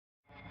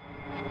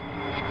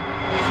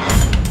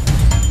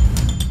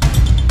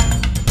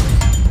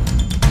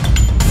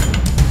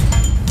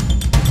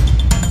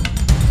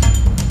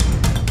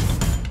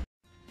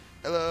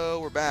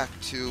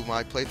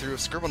my playthrough of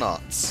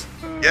Scribblenauts.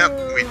 Yep,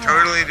 we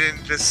totally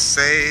didn't just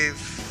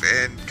save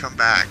and come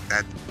back.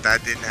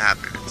 That didn't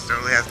happen. It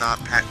totally has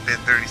not been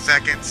 30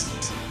 seconds.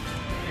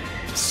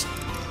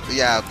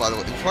 Yeah, by the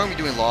way, we're probably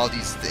doing a lot of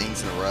these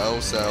things in a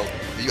row, so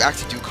if you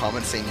actually do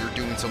comment saying you're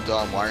doing some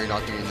dumb, why are you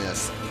not doing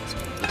this?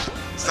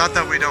 It's not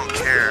that we don't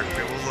care.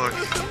 We will look.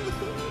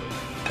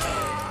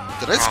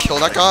 Did I just kill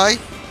that guy?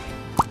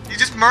 You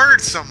just murdered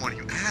someone,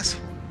 you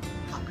asshole.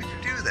 How could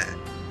you do that?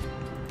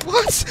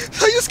 What?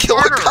 Did I just kill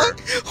a guy?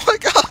 Oh my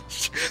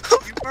gosh!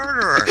 You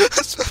murderer!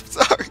 I'm so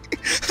sorry.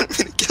 I didn't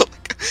mean to kill the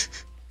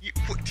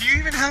guy. Do you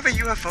even have a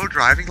UFO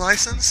driving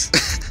license?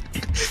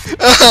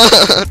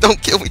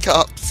 Don't kill me,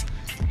 cops.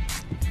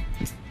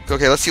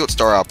 Okay, let's see what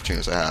star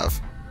opportunities I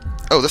have.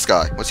 Oh, this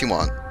guy. What's he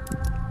want?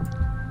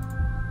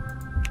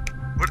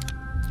 What?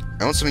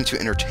 I want something to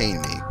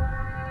entertain me.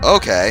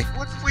 Okay.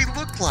 What do we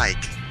look like?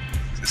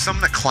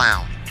 Someone a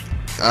clown.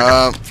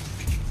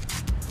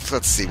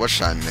 Let's see. What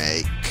should I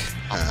make?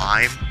 A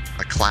mime?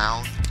 A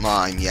clown?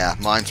 Mime, yeah.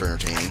 Mimes are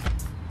entertaining.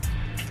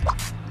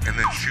 And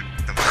then shoot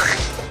the mime.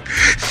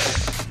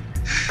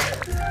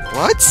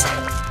 What?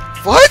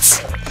 What?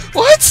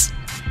 What?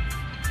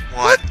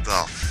 What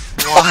the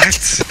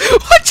what?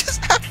 What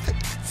just happened?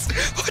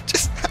 What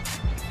just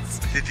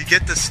happened? Did you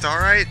get the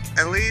star right,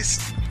 at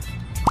least?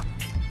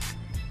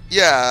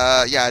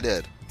 Yeah, I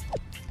did.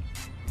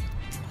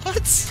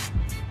 What?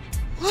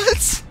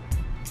 What?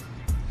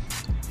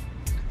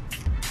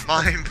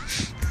 Mime.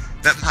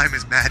 That mime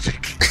is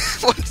magic.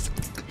 What is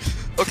it?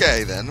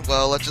 Okay, then.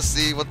 Well, let's just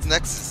see what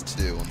next is to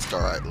do on the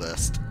Starlight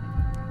list.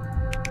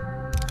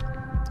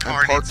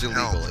 I'm parked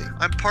illegally.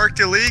 I'm parked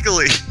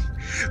illegally.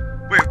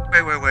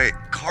 Wait.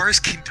 Cars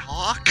can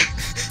talk?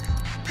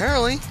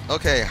 Apparently.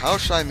 Okay, how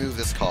should I move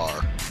this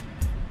car?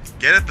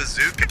 Get a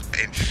bazooka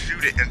and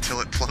shoot it until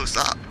it blows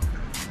up.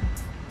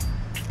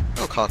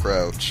 Oh,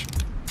 cockroach.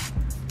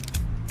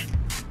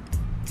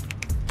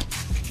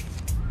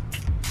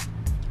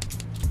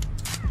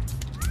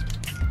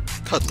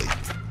 Cuddly.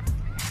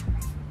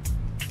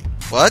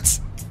 What?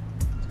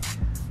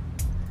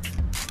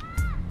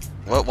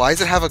 What? Why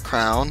does it have a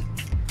crown?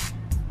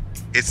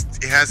 It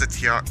has a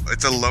tiara.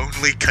 It's a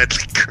lonely,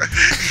 cuddly crown.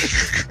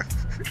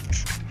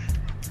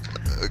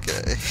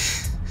 Okay.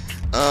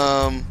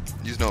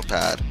 Use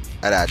notepad.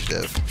 Add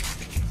adjective.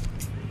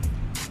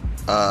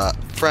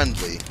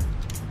 Friendly.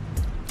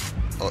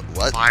 Oh,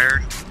 what?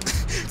 Iron.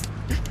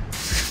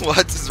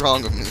 What is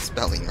wrong with me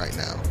spelling right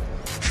now?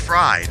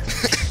 Fried.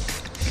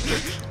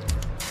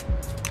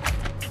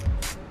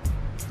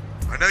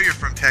 I know you're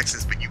from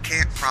Texas, but you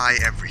can't fry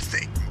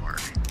everything,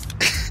 Mark.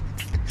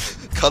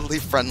 Cuddly,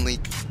 friendly.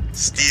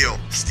 Steal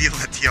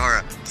that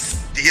tiara.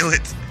 Steal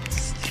it.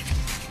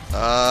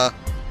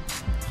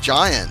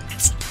 Giant.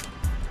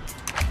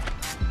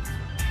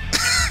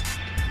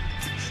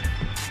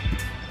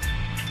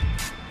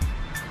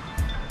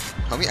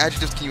 How many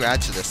adjectives can you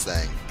add to this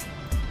thing?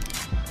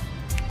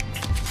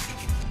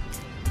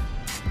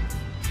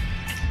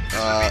 It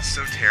would be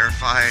so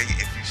terrifying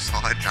if you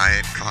saw a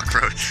giant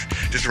cockroach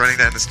just running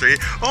down the street.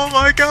 Oh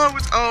my god,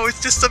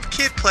 it's just some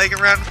kid playing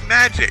around with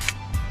magic.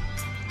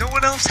 No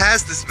one else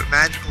has this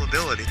magical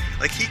ability.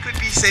 Like, he could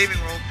be saving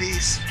world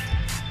peace.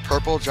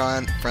 Purple,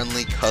 giant,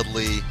 friendly,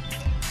 cuddly,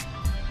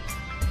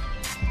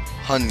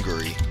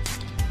 hungry.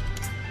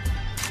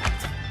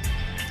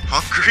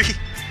 Hungry?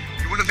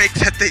 You want to make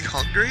that thing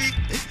hungry?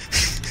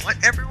 Want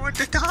everyone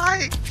to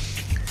die?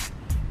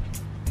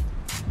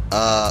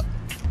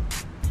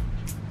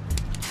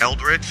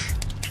 Eldritch?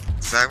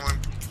 Is that one?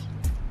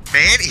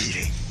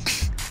 Man-eating.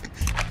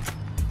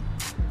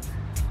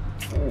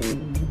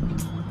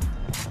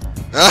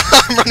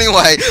 I'm running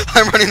away.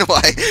 I'm running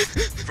away.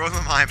 Throw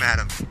the mime at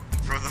him.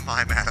 Throw the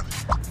mime at him.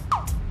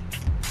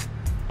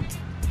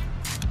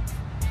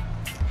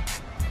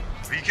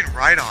 Or you can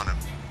ride on him.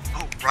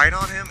 Oh, ride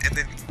on him and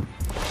then...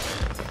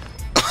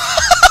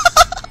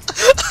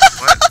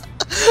 What?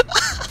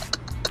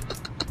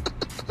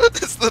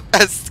 It's the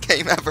best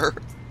game ever.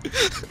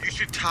 You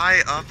should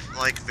tie up,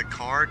 like, the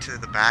car to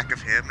the back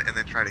of him and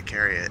then try to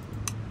carry it.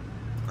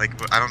 Like,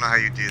 I don't know how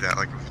you do that,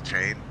 like with a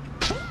chain.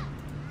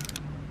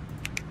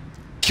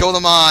 Kill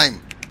the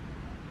mime.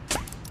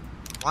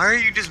 Why are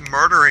you just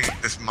murdering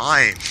this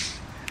mime?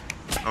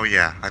 Oh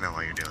yeah, I know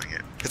why you're doing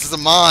it. This is a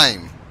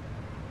mime.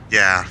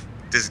 Yeah,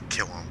 just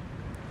kill him.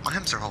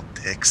 Mimes are all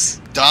dicks.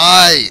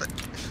 Die!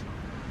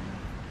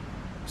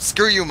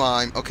 Screw you,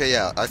 mime. Okay,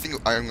 yeah, I think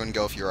I'm gonna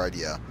go with your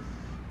idea.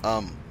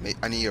 I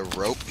need a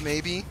rope,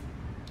 maybe?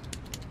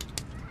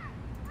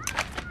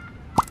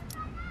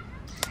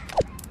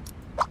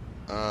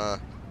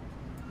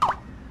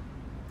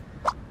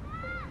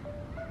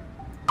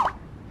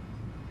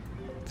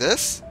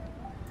 This?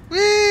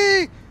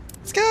 Whee!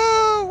 Let's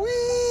go!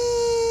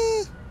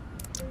 Whee!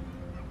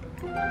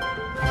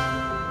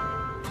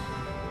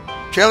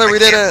 Chandler, we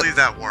did it! I can't believe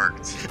that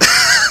worked.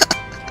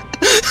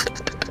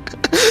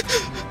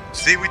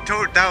 See,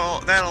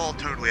 that all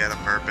totally had a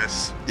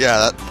purpose.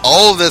 Yeah,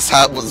 all of this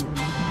was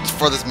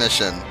for this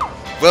mission.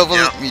 Well,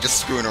 wasn't me just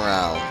screwing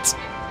around.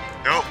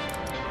 Nope.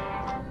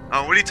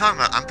 Oh, what are you talking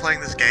about? I'm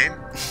playing this game.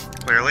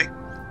 Clearly.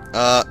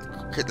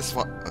 Okay, this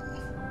one.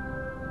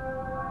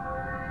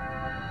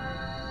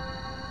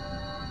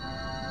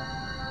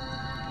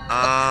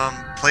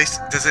 Place.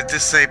 Does it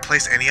just say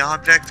place any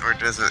object, or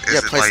does it? Is Yeah,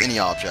 it place like, any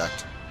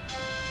object.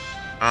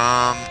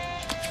 How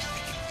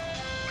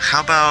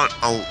about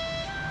a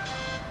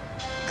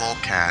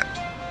lolcat?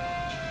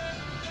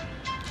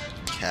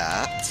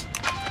 Cat.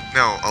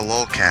 No, a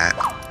lolcat.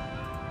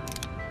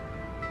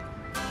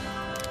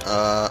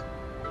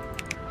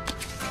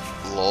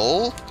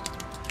 Lol?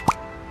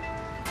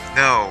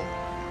 No,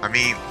 I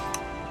mean,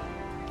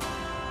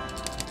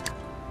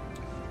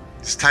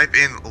 just type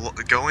in,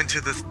 go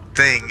into the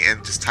thing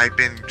and just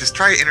type in, just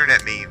try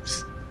internet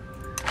memes.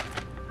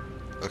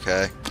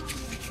 Okay.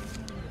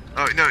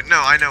 Oh, no,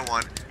 I know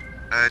one.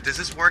 Does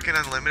this work in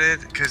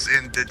Unlimited? Because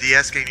in the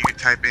DS game you can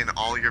type in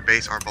all your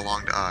base or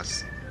belong to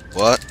us.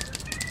 What?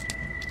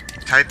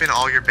 Type in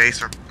all your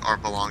base or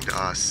belong to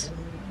us.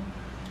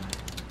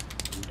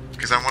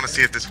 Because I want to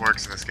see if this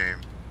works in this game.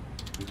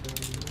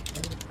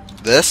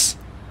 This?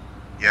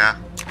 Yeah.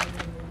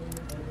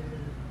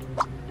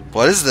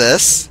 What is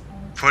this?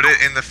 Put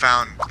it in the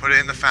fountain. Put it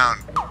in the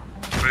fountain.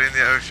 Put it in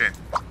the ocean.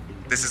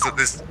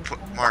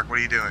 Mark, what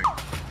are you doing?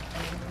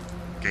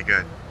 Okay,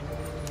 good.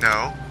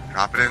 No.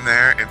 Drop it in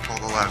there and pull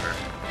the lever.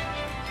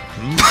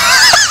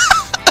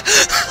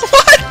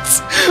 What?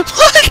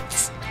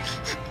 What?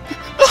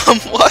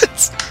 What?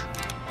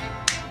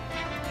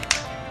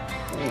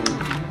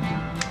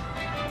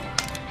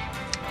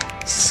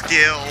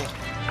 Skill.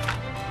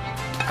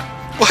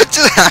 What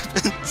just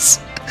happens?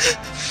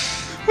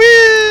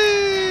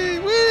 Whee!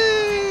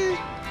 Whee!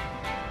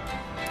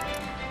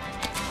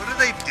 What are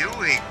they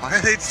doing? Why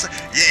are they just like,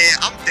 yeah,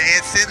 I'm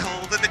dancing,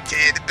 holding a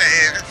teddy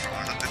bear in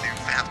front of the new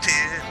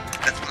fountain.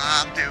 That's what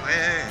I'm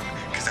doing,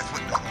 because that's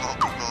what normal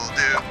people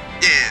do.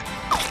 Yeah.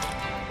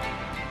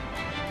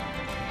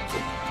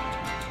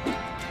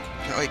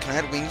 No, wait, can I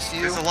add wings to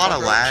you? There's a lot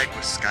of lag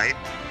with Skype.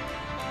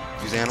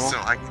 Use animal? So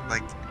I can,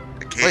 like,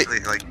 occasionally,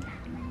 like...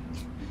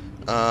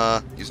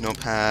 Use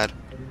notepad.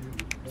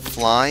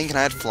 Flying? Can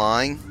I add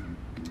flying?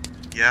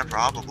 Yeah,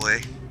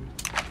 probably.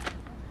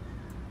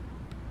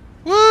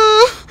 Woo!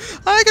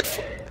 I could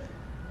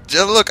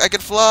look, I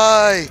could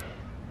fly!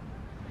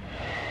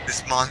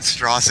 This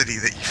monstrosity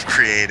that you've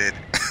created.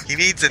 He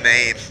needs a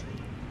name.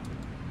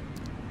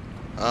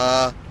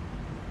 I'll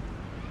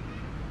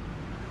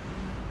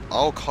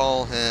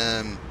call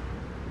him...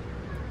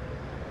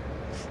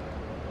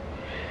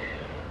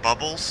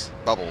 Bubbles?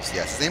 Bubbles,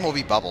 yes. His name will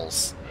be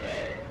Bubbles.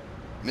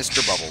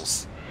 Mr.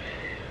 Bubbles.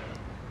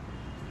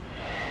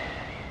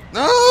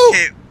 No!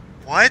 Okay,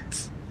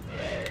 what?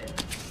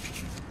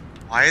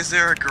 Why is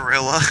there a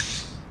gorilla?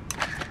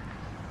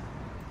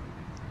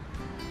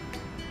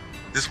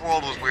 This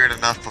world was weird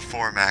enough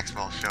before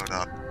Maxwell showed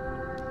up.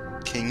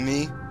 King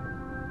me?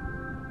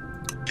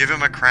 Give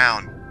him a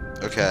crown.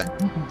 Okay.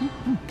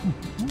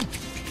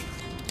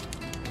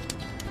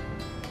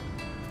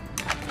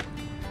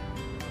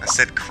 I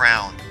said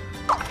crown.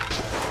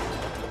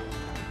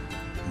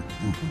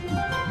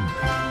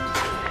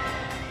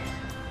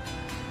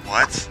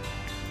 What?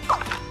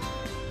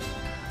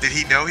 Did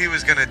he know he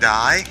was gonna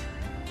die?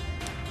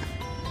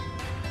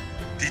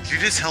 Did you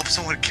just help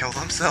someone kill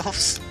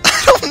themselves?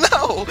 I don't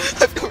know!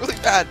 I feel really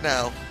bad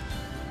now.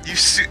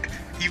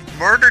 You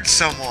murdered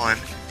someone.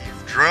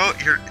 Do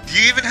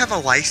you even have a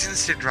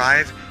license to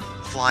drive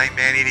flying,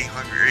 man-eating,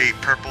 hungry,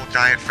 purple,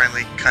 giant,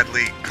 friendly,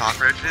 cuddly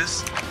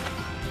cockroaches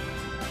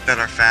that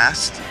are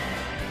fast?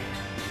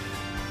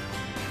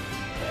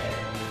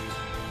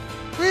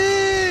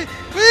 Whee!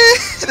 Whee!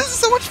 This is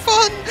so much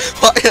fun!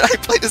 Why did I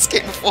play this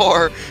game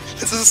before?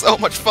 This is so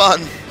much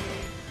fun!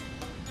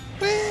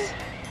 Whee!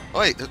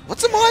 Wait,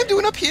 what's the mime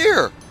doing up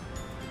here?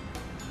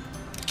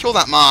 Kill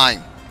that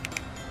mime!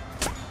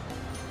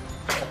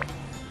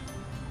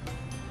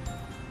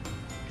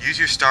 Use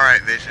your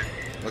starlight vision.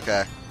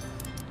 Okay.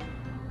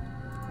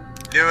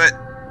 Do it.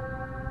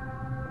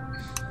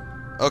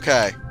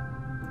 Okay.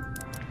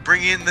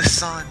 Bring in the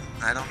sun.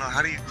 I don't know.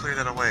 How do you clear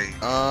that away?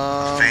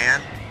 A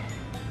fan?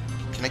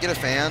 Can I get a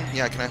fan?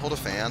 Yeah, can I hold a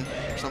fan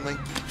or something?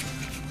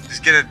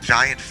 Just get a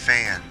giant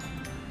fan.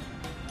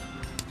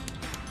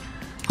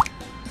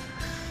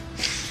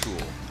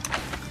 Cool.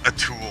 A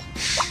tool.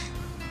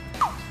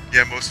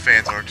 Yeah, most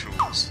fans are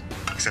tools.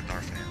 Except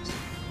our fans.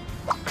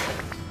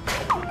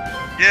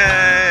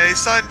 Yay!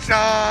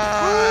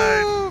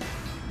 Sunshine! Woo!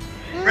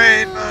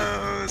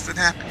 Rainbows and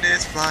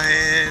happiness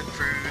flying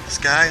through the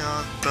sky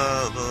on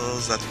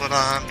bubbles. That's what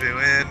I'm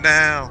doing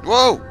now.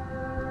 Whoa!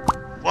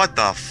 What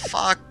the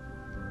fuck?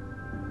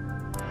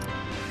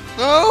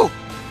 No!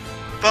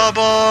 Bubbles!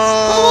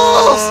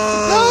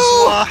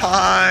 No!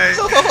 Why?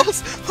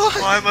 Bubbles!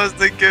 Why must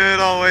the good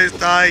always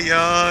die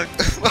young?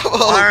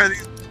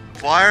 Bubbles!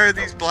 Why are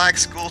these black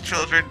school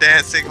children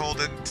dancing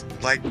holding,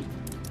 like,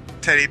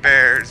 teddy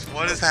bears?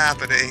 What is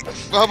happening?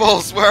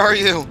 Bubbles, where are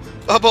you?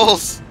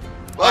 Bubbles!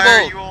 Why are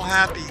Bubbles! you all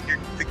happy? You're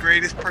the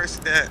greatest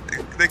person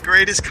the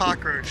greatest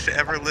cockroach to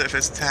ever live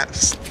has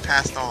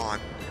passed on.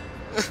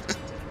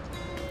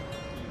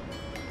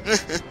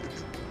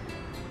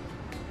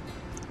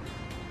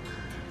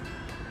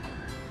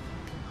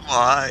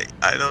 Why?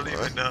 I don't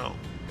even know.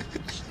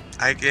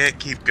 I can't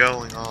keep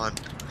going on.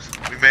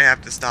 We may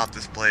have to stop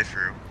this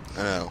playthrough.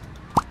 I know.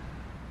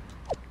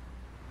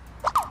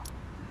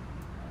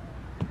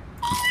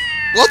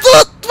 What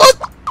the? What?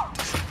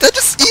 Did that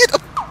just eat a...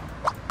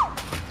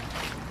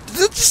 Did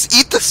that just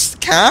eat this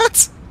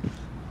cat?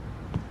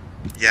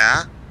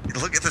 Yeah?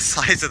 Look at the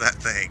size of that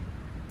thing.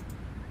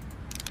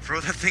 Throw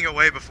that thing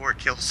away before it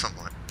kills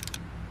someone.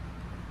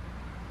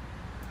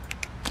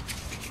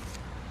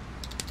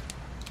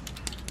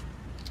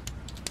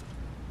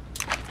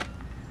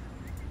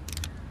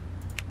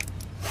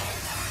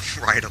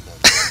 Writable.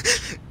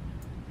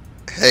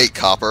 Hey,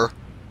 Copper.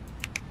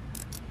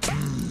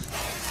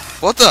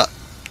 What the?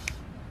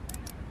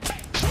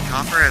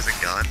 Copper has a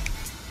gun.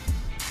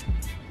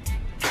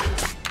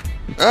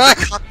 Ah!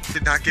 The cop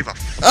did not give a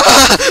f.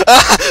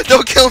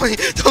 Don't kill me!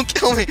 Don't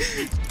kill me!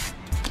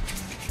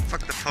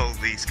 Fuck the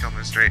police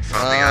coming straight from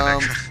the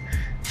underground.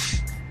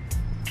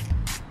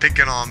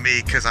 Picking on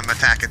me because I'm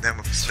attacking them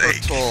with a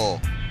stake.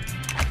 Turtle.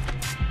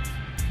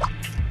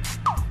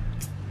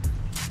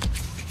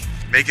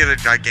 Make it a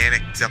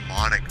gigantic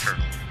demonic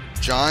turtle.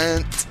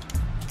 Giant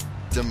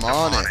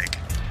demonic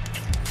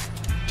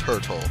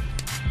turtle.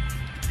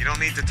 You don't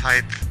need to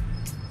type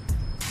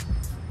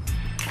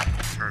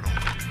turtle.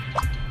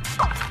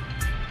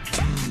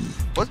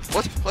 What?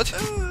 What? What?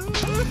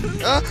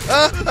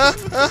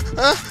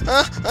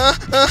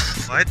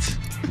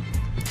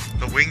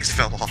 The wings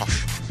fell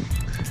off.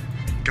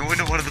 Go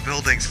into one of the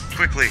buildings,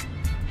 quickly.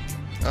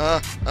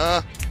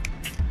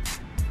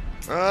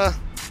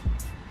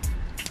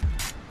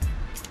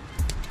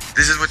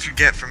 This is what you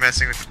get for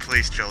messing with the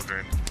police,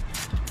 children.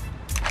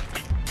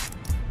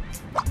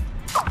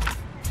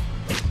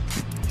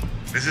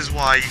 This is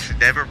why you should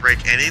never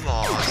break any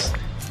laws,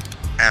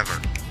 ever.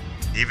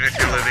 Even if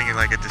you're living in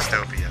like a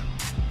dystopia.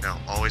 No,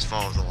 always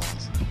follow the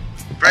laws.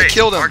 Great, I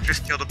killed him. Mark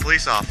just killed a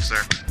police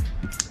officer.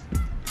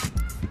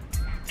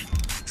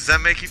 Does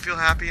that make you feel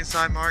happy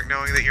inside, Mark,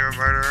 knowing that you're a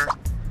murderer?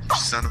 You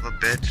son of a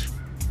bitch.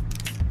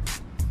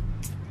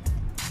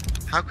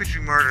 How could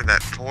you murder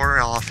that poor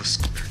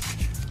officer?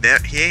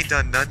 He ain't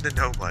done nothing to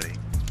nobody.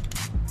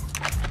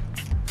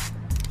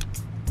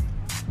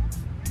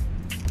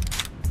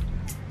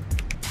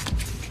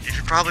 You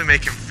should probably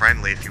make him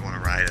friendly if you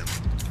want to ride him.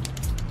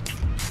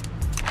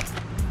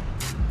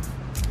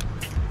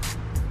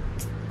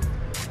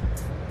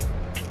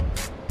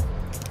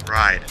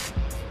 Ride.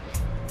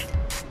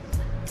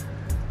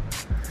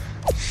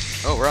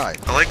 Oh, right.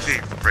 I like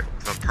the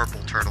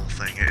purple turtle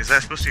thing. Is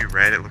that supposed to be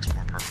red? It looks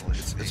more purplish.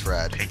 It's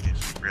red.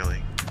 Pinkish,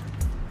 really.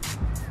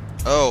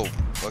 Oh,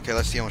 okay,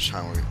 let's see how much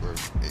time we've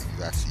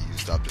actually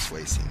used up just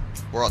wasting.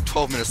 We're on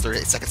 12 minutes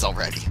 38 seconds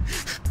already.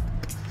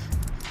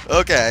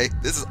 Okay,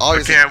 this is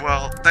obviously... Okay,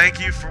 well,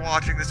 thank you for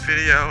watching this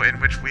video in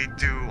which we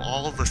do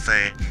all of the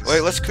things.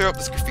 Wait, let's clear up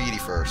this graffiti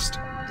first.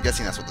 I'm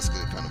guessing that's what this is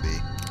going to be.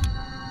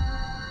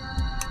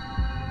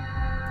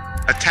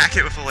 Attack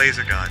it with a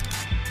laser gun.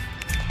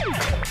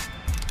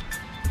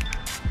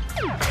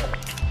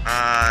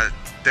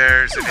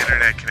 There's an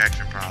internet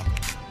connection problem.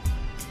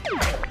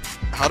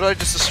 How do I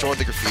just destroy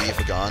the graffiti with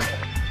a gun?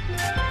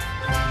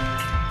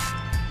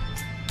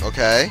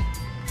 Okay,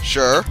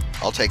 sure,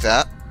 I'll take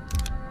that.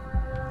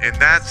 And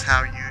that's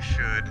how you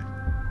should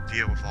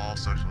deal with all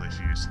social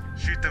issues.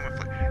 Shoot them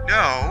with...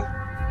 No!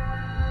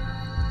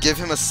 Give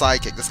him a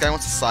sidekick. This guy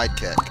wants a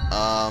sidekick.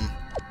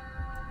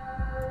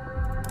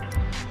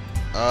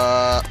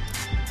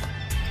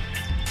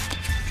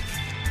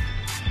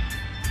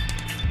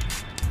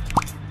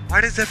 Why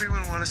does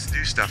everyone want us to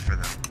do stuff for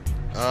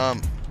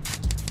them?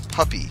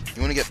 Puppy.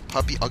 You want to get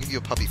puppy? I'll give you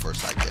a puppy for a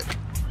sidekick.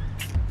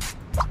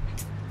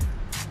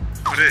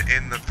 Put it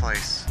in the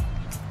place.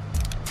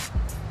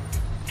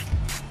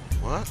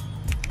 What?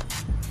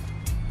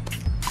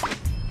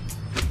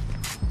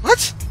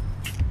 What?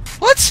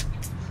 What?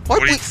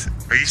 What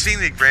are you seeing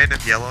the random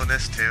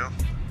yellowness too?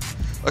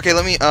 Okay,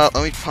 let me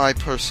try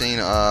pushing,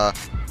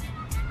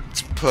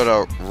 let's put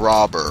a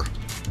robber.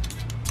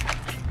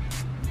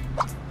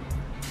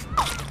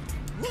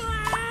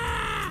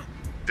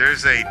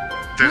 There's a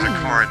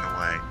car in the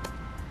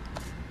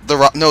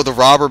way. The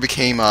robber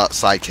became a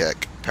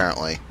sidekick,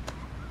 apparently.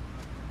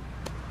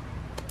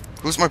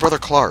 Who's my brother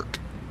Clark?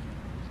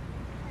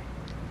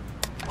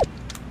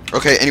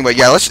 Okay, anyway,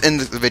 yeah, let's end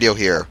the video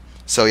here.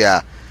 So,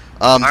 yeah.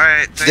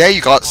 Alright, today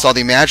you saw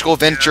the magical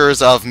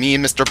adventures of me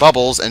and Mr.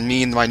 Bubbles and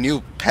me and my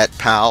new pet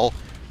pal...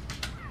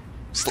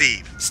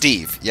 Steve.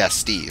 Steve. Yes,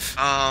 Steve.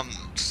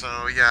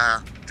 So,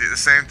 yeah. Do the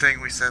same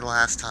thing we said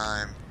last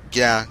time.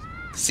 Yeah.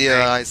 See you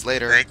guys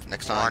later.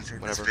 Next time. Watching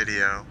whatever. This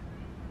video.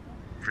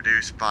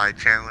 Produced by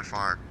Chandler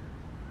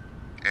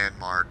and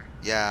Mark.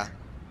 Yeah.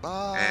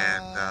 Bye.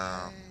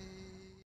 And,